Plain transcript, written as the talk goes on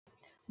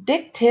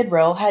Dick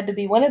Tidrow had to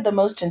be one of the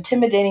most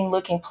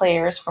intimidating-looking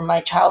players from my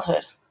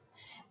childhood.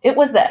 It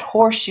was that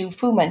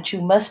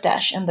horshoe-fu-manchu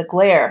mustache and the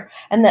glare,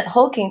 and that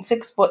hulking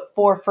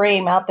 6'4"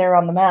 frame out there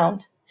on the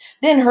mound.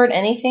 Didn't hurt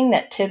anything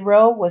that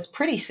Tidrow was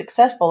pretty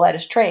successful at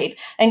his trade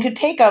and could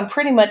take on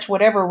pretty much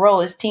whatever role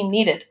his team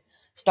needed.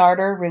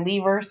 Starter,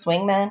 reliever,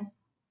 swingman.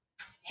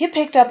 He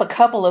picked up a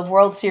couple of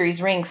World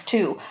Series rings,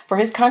 too, for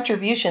his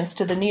contributions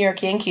to the New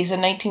York Yankees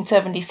in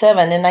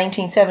 1977 and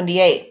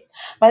 1978.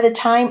 By the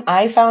time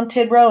I found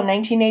Tidrow in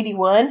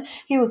 1981,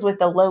 he was with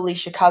the lowly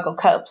Chicago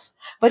Cubs,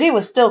 but he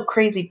was still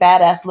crazy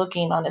badass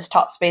looking on his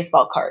Topps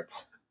baseball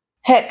cards.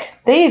 Heck,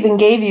 they even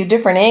gave you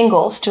different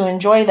angles to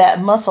enjoy that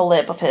muscle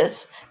lip of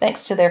his,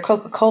 thanks to their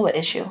Coca-Cola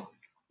issue.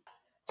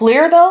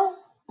 Fleer, though?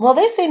 Well,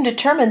 they seemed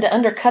determined to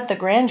undercut the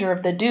grandeur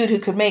of the dude who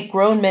could make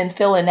grown men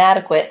feel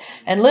inadequate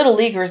and little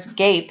leaguers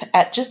gape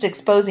at just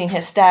exposing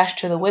his stash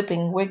to the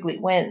whipping wiggly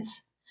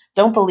winds.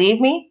 Don't believe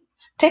me?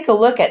 Take a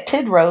look at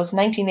Tidrow's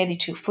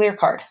 1982 Fleer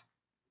card.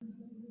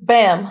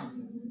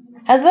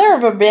 Bam! Has there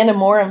ever been a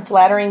more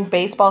unflattering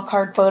baseball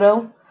card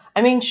photo?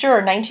 I mean, sure,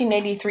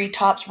 1983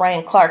 Topps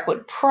Ryan Clark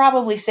would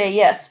probably say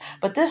yes,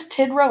 but this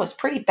Tidrow is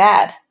pretty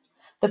bad.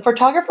 The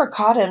photographer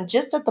caught him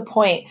just at the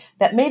point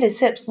that made his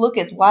hips look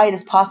as wide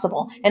as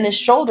possible and his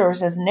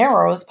shoulders as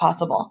narrow as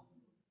possible.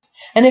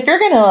 And if you're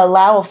going to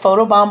allow a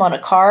photobomb on a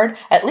card,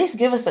 at least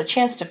give us a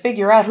chance to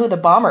figure out who the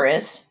bomber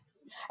is.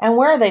 And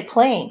where are they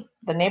playing?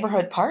 The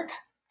neighborhood park?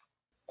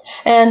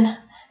 And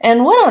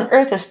what on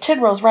earth is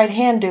Tidrow's right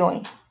hand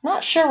doing?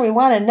 Not sure we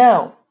want to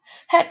know.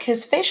 Heck,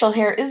 his facial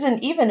hair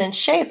isn't even in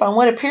shape on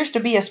what appears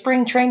to be a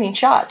spring training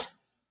shot.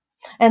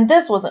 And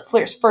this wasn't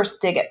Fleer's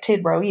first dig at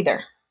Tidrow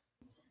either.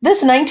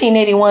 This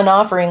 1981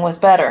 offering was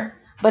better,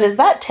 but is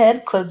that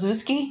Ted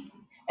Kluszewski?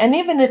 And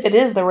even if it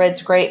is the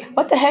Reds' great,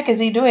 what the heck is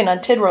he doing on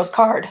Tidrow's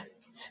card?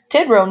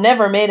 Tidrow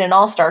never made an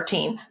all-star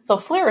team, so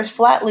Fleer is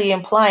flatly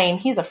implying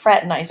he's a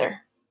fraternizer.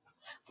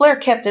 Fleer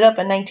kept it up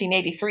in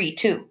 1983,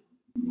 too.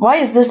 Why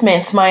is this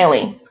man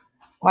smiling?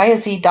 Why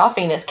is he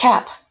doffing his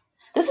cap?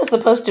 This is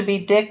supposed to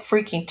be Dick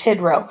freaking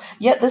Tidrow,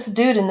 yet this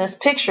dude in this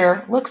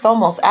picture looks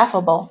almost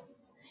affable.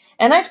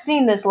 And I've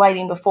seen this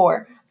lighting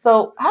before,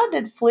 so how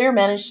did Fleer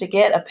manage to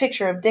get a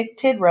picture of Dick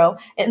Tidrow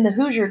in the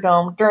Hoosier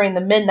Dome during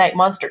the Midnight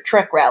Monster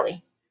Truck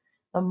Rally?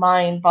 The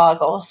mind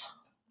boggles.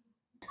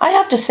 I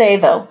have to say,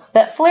 though,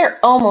 that Fleer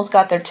almost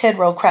got their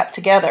Tidrow crap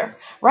together,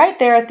 right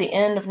there at the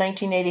end of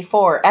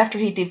 1984 after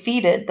he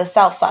defeated the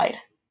South Side.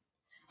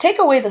 Take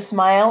away the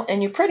smile,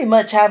 and you pretty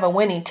much have a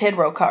winning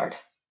Tidrow card.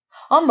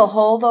 On the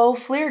whole, though,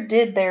 Fleer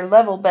did their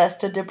level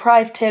best to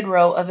deprive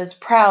Tidrow of his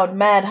proud,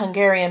 mad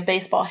Hungarian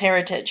baseball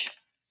heritage.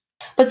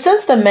 But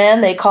since the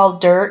man they call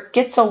Dirt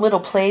gets so little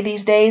play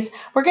these days,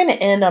 we're going to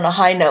end on a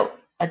high note,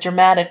 a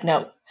dramatic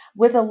note,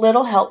 with a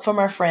little help from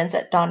our friends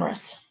at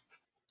Donruss.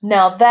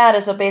 Now that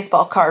is a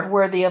baseball card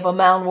worthy of a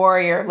mound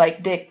warrior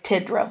like Dick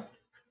Tidrow.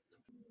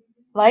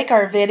 Like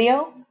our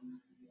video?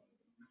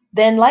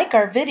 Then like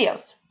our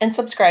videos and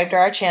subscribe to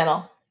our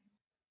channel.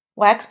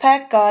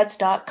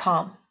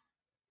 waxpackgods.com